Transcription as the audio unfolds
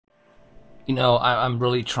You know, I'm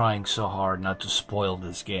really trying so hard not to spoil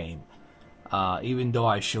this game. Even though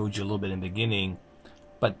I showed you a little bit in the beginning,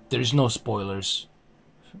 but there's no spoilers.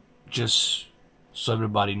 Just so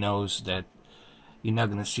everybody knows that you're not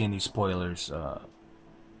gonna see any spoilers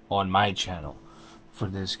on my channel for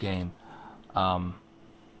this game. Um,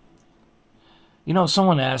 you know,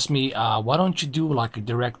 someone asked me, why don't you do like a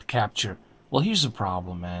direct capture? Well, here's the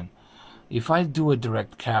problem, man. If I do a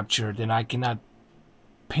direct capture, then I cannot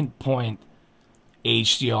pinpoint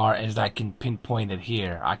HDR as I can pinpoint it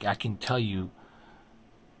here. I can tell you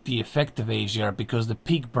the effect of HDR because the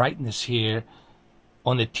peak brightness here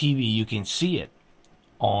on the TV, you can see it.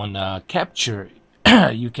 On capture,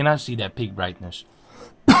 you cannot see that peak brightness.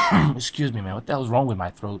 Excuse me, man. What the hell's wrong with my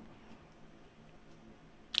throat?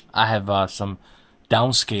 I have some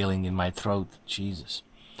downscaling in my throat. Jesus.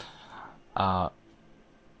 But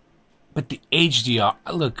the HDR,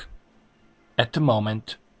 look, at the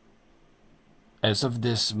moment, as of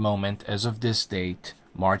this moment, as of this date,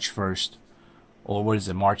 March 1st, or what is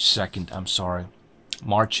it, March 2nd, I'm sorry,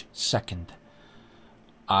 March 2nd,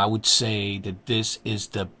 I would say that this is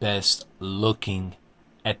the best looking,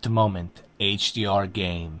 at the moment, HDR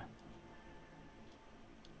game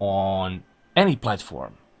on any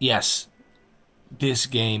platform. Yes, this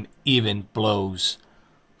game even blows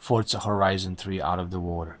Forza Horizon 3 out of the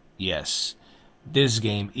water. Yes, this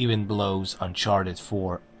game even blows Uncharted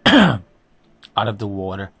 4 out of the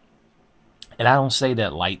water. And I don't say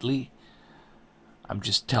that lightly. I'm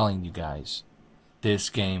just telling you guys, this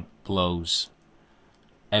game blows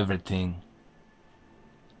everything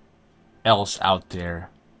else out there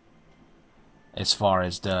as far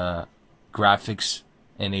as the graphics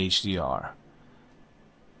and HDR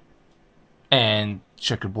and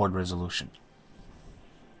checkerboard resolution.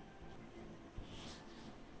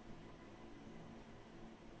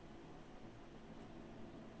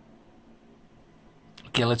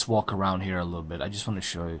 Okay, let's walk around here a little bit. I just want to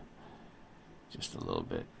show you just a little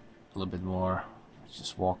bit more. Let's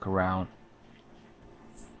just walk around.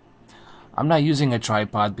 I'm not using a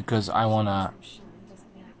tripod because I wanna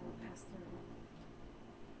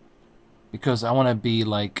be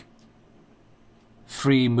like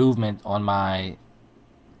free movement on my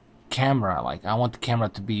camera. Like I want the camera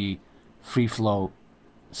to be free flow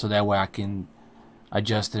so that way I can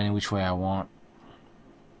adjust it any which way I want.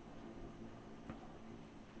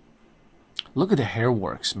 Look at the hair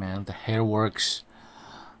works, man. The hair works.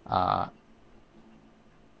 By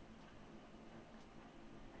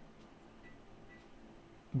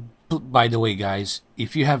the way, guys,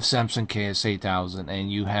 if you have Samsung KS8000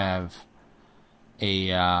 and you have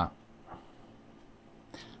a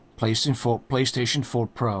PlayStation 4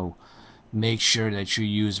 Pro, make sure that you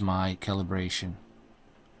use my calibration.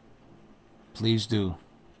 Please do.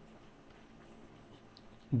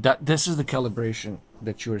 This is the calibration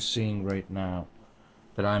that you are seeing right now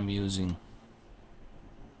that I'm using.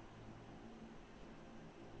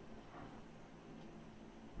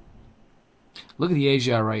 Look at the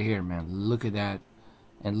HDR right here, man. Look at that.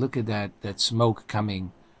 And look at that smoke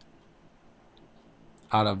coming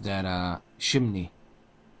out of that chimney.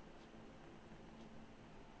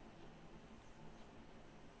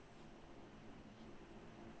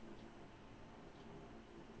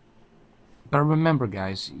 But remember,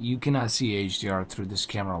 guys, you cannot see HDR through this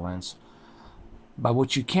camera lens. But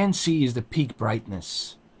what you can see is the peak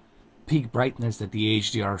brightness. Peak brightness that the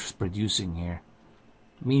HDR is producing here.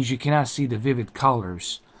 It means you cannot see the vivid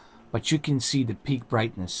colors, but you can see the peak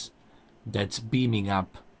brightness that's beaming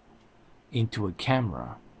up into a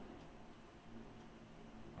camera.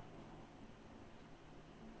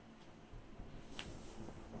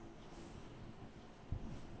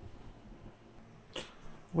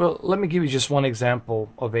 Well, let me give you just one example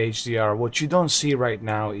of HDR. What you don't see right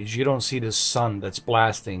now is you don't see the sun that's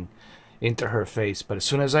blasting into her face. But as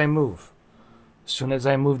soon as I move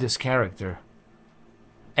this character,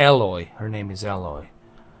 Aloy, her name is Aloy,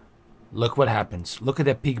 look what happens. Look at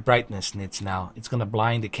that peak brightness nits now. It's going to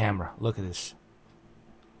blind the camera. Look at this.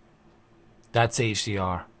 That's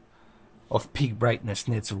HDR of peak brightness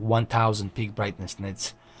nits, 1000 peak brightness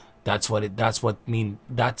nits. That's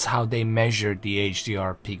how they measure the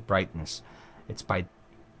HDR peak brightness. It's by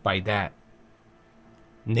that.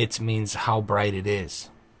 Nits means how bright it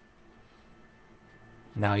is.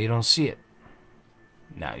 Now you don't see it.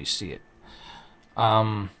 Now you see it.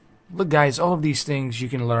 Look, guys, all of these things you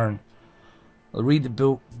can learn. Read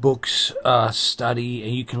the books, study,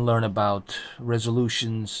 and you can learn about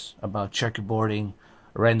resolutions, about checkerboarding,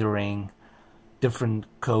 rendering, different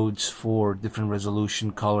codes for different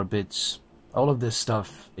resolution, color bits. All of this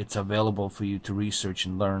stuff, it's available for you to research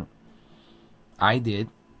and learn. I did.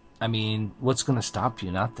 I mean, what's gonna stop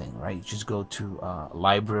you? Nothing, right? You just go to a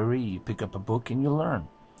library, you pick up a book, and you learn.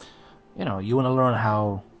 You know, you want to learn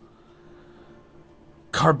how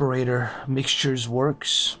carburetor mixtures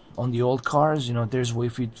works on the old cars. You know, there's a way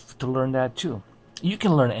for you to learn that too. You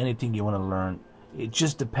can learn anything you want to learn. It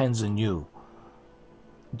just depends on you.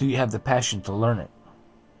 Do you have the passion to learn it?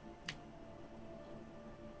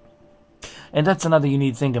 And that's another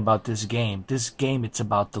unique thing about this game. This game, it's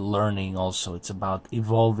about the learning also. It's about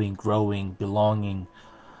evolving, growing, belonging.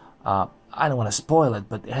 I don't want to spoil it,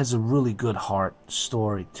 but it has a really good heart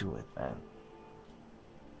story to it, man.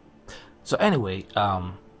 So anyway,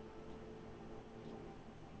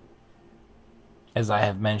 as I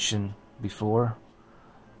have mentioned before,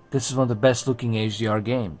 this is one of the best looking HDR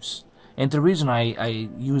games. And the reason I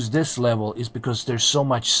use this level is because there's so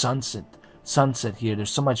much sunset here.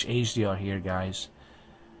 There's so much HDR here, guys.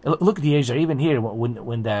 Look at the HDR. Even here,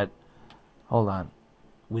 when that, hold on,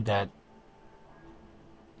 with that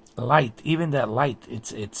light, even that light,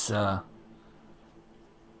 it's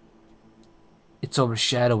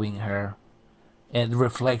overshadowing her and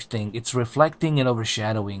reflecting. It's reflecting and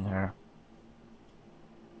overshadowing her.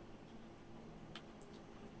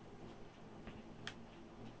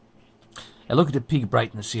 And look at the peak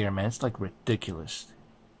brightness here, man. It's like ridiculous.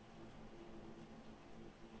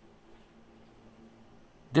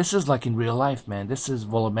 This is like in real life, man. This is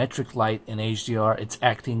volumetric light in HDR. It's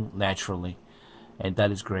acting naturally. And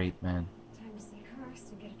that is great, man. Time to see cars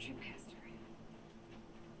and get a tripcaster.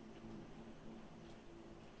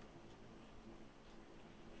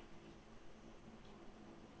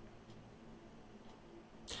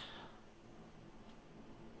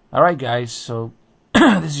 Alright, guys. So,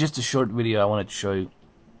 this is just a short video I wanted to show you.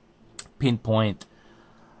 Pinpoint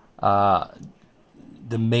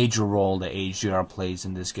the major role that HDR plays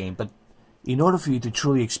in this game. But in order for you to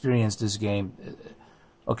truly experience this game,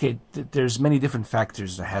 okay, there's many different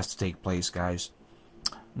factors that has to take place, guys.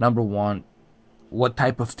 Number one, what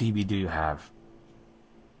type of TV do you have?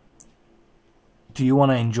 Do you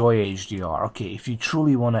want to enjoy HDR? Okay, if you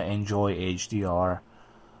truly want to enjoy HDR,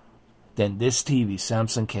 then this TV,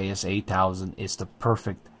 Samsung KS8000, is the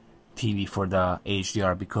perfect TV for the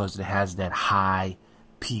HDR because it has that high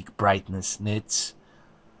peak brightness nits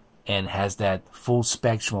and has that full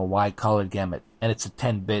spectrum wide color gamut, and it's a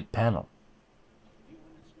 10-bit panel.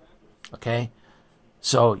 Okay,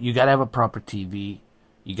 so you gotta have a proper TV,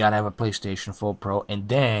 you gotta have a PlayStation 4 Pro, and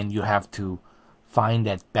then you have to find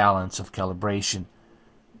that balance of calibration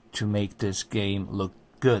to make this game look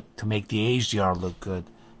good, to make the HDR look good.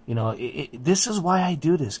 You know, this is why I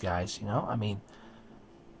do this, guys. You know, I mean,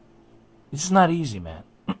 it's not easy, man.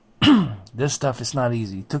 This stuff is not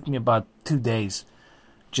easy. It took me about 2 days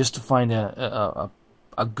just to find a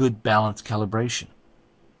good balanced calibration.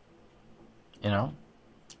 You know,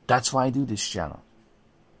 that's why I do this channel.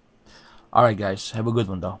 Alright, guys, have a good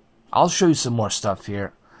one, though. I'll show you some more stuff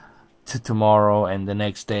here tomorrow and the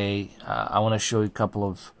next day. I want to show you a couple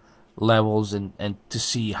of levels and to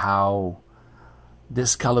see how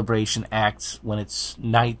this calibration acts when it's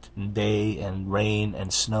night and day and rain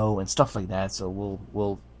and snow and stuff like that. So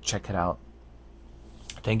we'll check it out.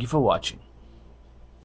 Thank you for watching.